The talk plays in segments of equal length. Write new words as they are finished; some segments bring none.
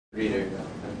Reader.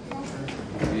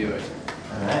 Viewers.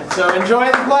 Alright, so enjoy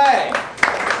the play!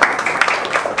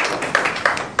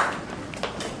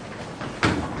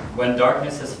 When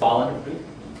darkness has fallen,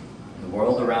 and the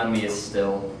world around me is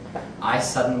still, I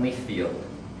suddenly feel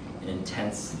an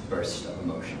intense burst of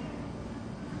emotion.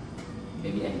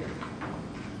 Maybe anger.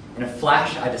 In a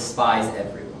flash, I despise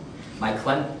everyone. My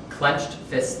clenched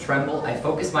fists tremble. I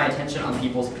focus my attention on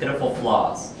people's pitiful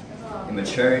flaws.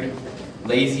 Immaturity,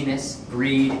 laziness,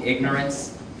 greed,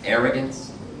 ignorance,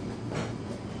 arrogance,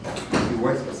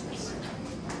 worthlessness.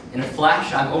 In a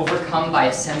flash, I'm overcome by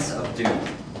a sense of doom.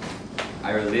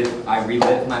 I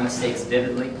relive my mistakes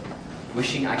vividly,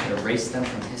 wishing I could erase them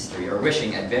from history, or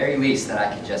wishing, at very least, that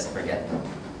I could just forget them.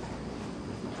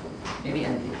 Maybe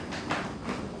envy.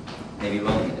 Maybe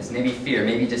loneliness. Maybe fear.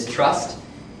 Maybe distrust.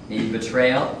 Maybe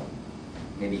betrayal.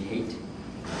 Maybe hate.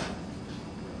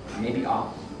 Maybe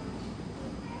awe.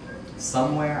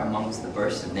 Somewhere amongst the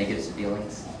burst of negative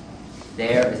feelings,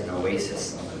 there is an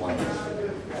oasis of wonder.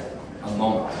 A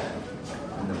moment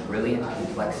when the brilliant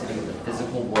complexity of the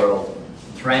physical world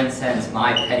transcends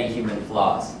my petty human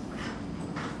flaws.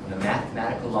 When the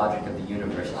mathematical logic of the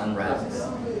universe unravels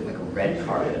like a red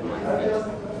carpet at my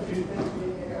feet.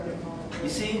 You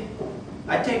see,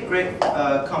 I take great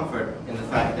comfort in the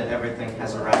fact that everything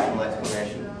has a rational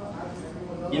explanation.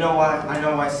 You know why? I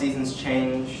know why seasons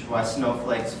change, why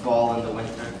snowflakes fall in the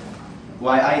winter,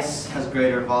 why ice has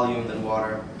greater volume than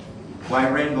water, why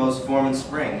rainbows form in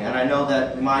spring, and I know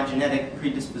that my genetic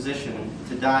predisposition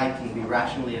to die can be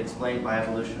rationally explained by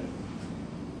evolution.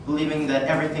 Believing that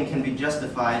everything can be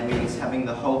justified means having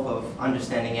the hope of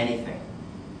understanding anything.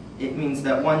 It means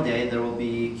that one day there will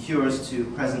be cures to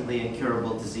presently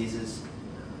incurable diseases,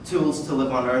 tools to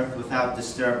live on Earth without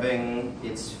disturbing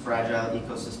its fragile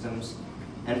ecosystems,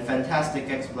 and fantastic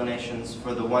explanations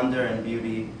for the wonder and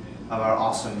beauty of our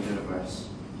awesome universe.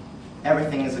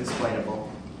 Everything is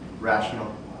explainable,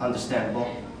 rational,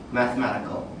 understandable,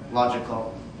 mathematical,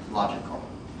 logical.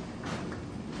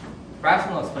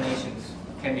 Rational explanations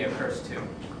can be a curse too.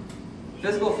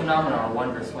 Physical phenomena are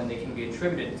wondrous when they can be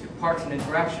attributed to parts and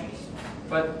interactions,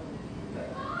 but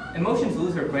emotions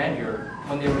lose their grandeur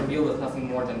when they are revealed as nothing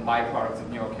more than byproducts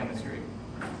of neurochemistry.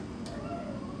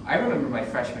 I remember my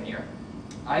freshman year.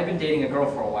 I had been dating a girl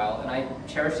for a while, and I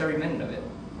cherished every minute of it.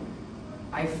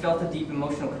 I felt a deep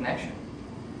emotional connection.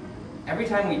 Every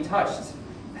time we touched,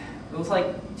 it was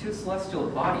like two celestial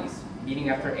bodies meeting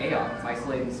after aeons,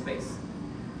 isolated in space.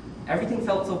 Everything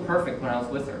felt so perfect when I was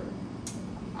with her.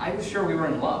 I was sure we were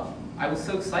in love. I was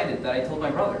so excited that I told my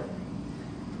brother.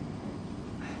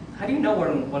 How do you know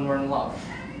when we're in love?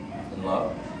 In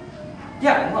love?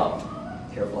 Yeah, in love.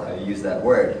 Careful how you use that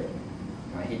word.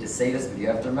 I hate to say this, but you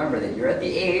have to remember that you're at the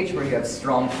age where you have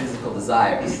strong physical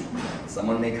desires.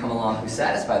 Someone may come along who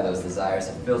satisfies those desires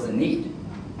and fills a need.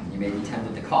 You may be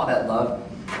tempted to call that love,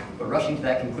 but rushing to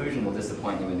that conclusion will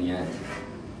disappoint you in the end.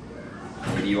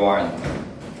 Maybe you are in love,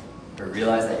 but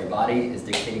realize that your body is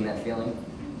dictating that feeling,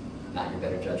 not your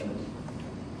better judgment.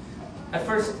 At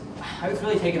first, I was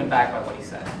really taken aback by what he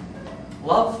said.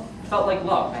 Love felt like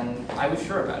love, and I was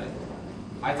sure about it.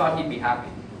 I thought he'd be happy.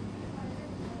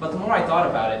 But the more I thought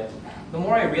about it, the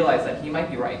more I realized that he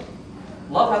might be right.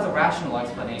 Love has a rational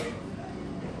explanation.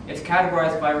 It's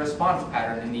categorized by a response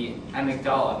pattern in the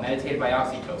amygdala, mediated by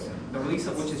oxytocin, the release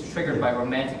of which is triggered by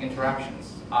romantic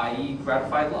interactions, i.e.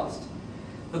 gratified lust.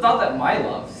 The thought that my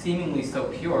love, seemingly so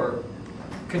pure,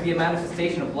 could be a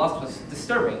manifestation of lust was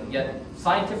disturbing, yet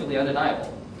scientifically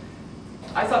undeniable.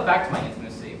 I thought back to my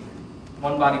intimacy,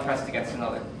 one body pressed against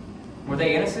another. Were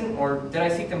they innocent, or did I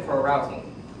seek them for arousal?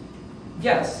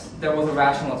 Yes, there was a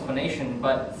rational explanation,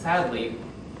 but sadly,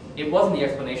 it wasn't the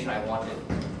explanation I wanted.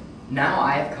 Now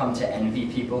I have come to envy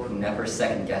people who never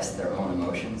second-guess their own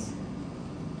emotions.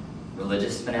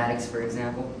 Religious fanatics, for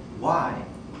example. Why?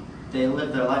 They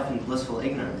live their life in blissful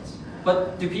ignorance.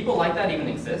 But do people like that even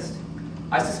exist?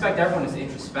 I suspect everyone is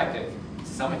introspective, to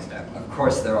some extent. Of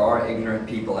course, there are ignorant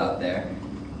people out there.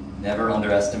 Never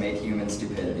underestimate human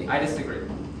stupidity. I disagree.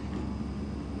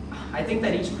 I think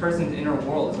that each person's inner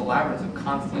world is a labyrinth of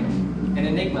conflict, an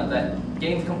enigma that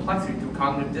gains complexity through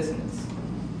cognitive dissonance.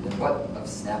 Then what of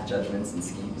snap judgments and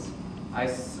schemes? I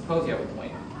suppose you have a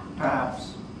point.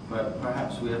 Perhaps, but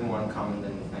perhaps we have more in common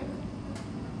than you think.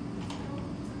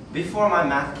 Before my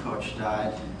math coach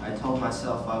died, I told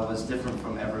myself I was different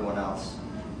from everyone else.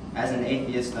 As an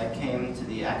atheist, I came to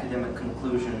the academic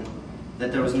conclusion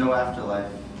that there was no afterlife,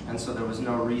 and so there was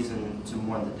no reason to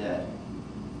mourn the dead.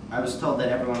 I was told that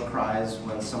everyone cries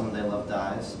when someone they love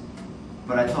dies,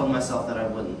 but I told myself that I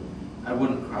wouldn't. I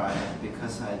wouldn't cry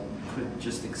because I could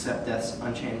just accept death's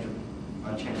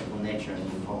unchangeable nature and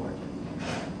move forward.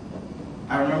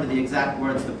 I remember the exact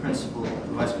words the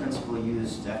vice principal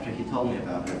used after he told me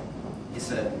about her. He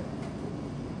said,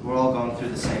 "We're all going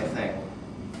through the same thing."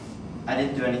 I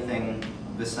didn't do anything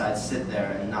besides sit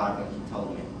there and nod when he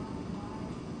told me.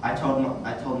 I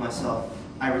told myself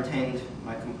I retained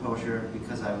my composure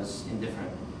because I was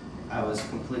indifferent. I was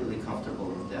completely comfortable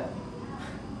with death.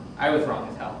 I was wrong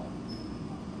as hell.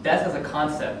 Death as a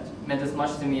concept meant as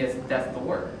much to me as death the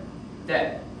word.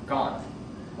 Dead, gone,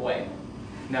 away,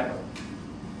 never.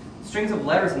 Strings of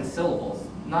letters and syllables,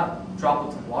 not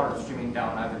droplets of water streaming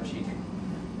down either cheek.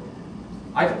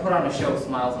 I could put on a show of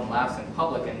smiles and laughs in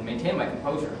public and maintain my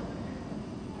composure.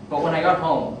 But when I got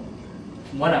home,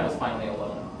 when I was finally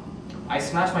alone, I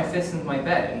smashed my fists into my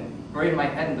bed and buried my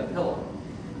head in the pillow.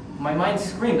 My mind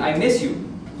screamed, "I miss you!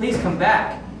 Please come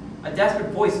back!" A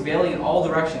desperate voice veiling in all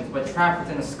directions, but trapped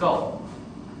within a skull.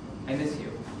 "I miss you."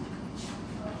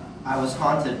 I was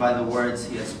haunted by the words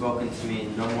he had spoken to me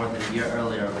no more than a year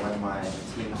earlier when my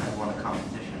team had won a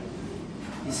competition.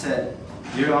 He said,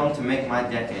 "You're going to make my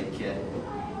decade, kid."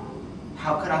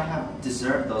 How could I have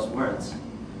deserved those words?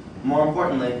 More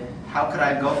importantly, how could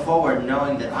I go forward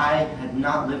knowing that I had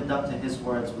not lived up to his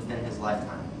words within his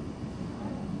lifetime?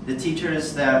 The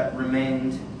teachers that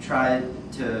remained tried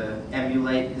to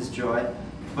emulate his joy,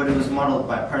 but it was muddled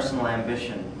by personal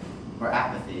ambition or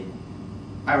apathy.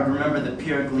 I would remember the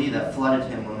pure glee that flooded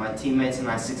him when my teammates and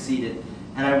I succeeded,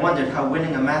 and I wondered how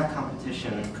winning a math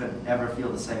competition could ever feel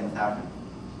the same without him.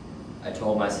 I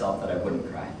told myself that I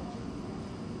wouldn't cry.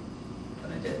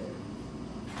 But I did.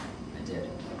 I did.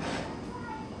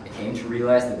 I came to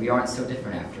realize that we aren't so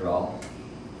different after all.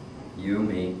 You,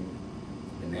 me,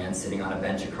 the man sitting on a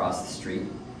bench across the street,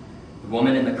 the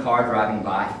woman in the car driving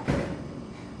by.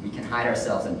 We can hide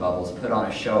ourselves in bubbles, put on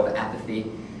a show of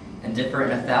apathy, and differ in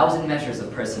 1,000 measures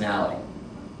of personality.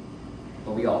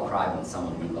 But we all cry when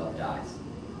someone we love dies.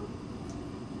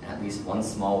 In at least one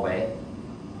small way,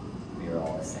 we are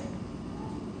all the same.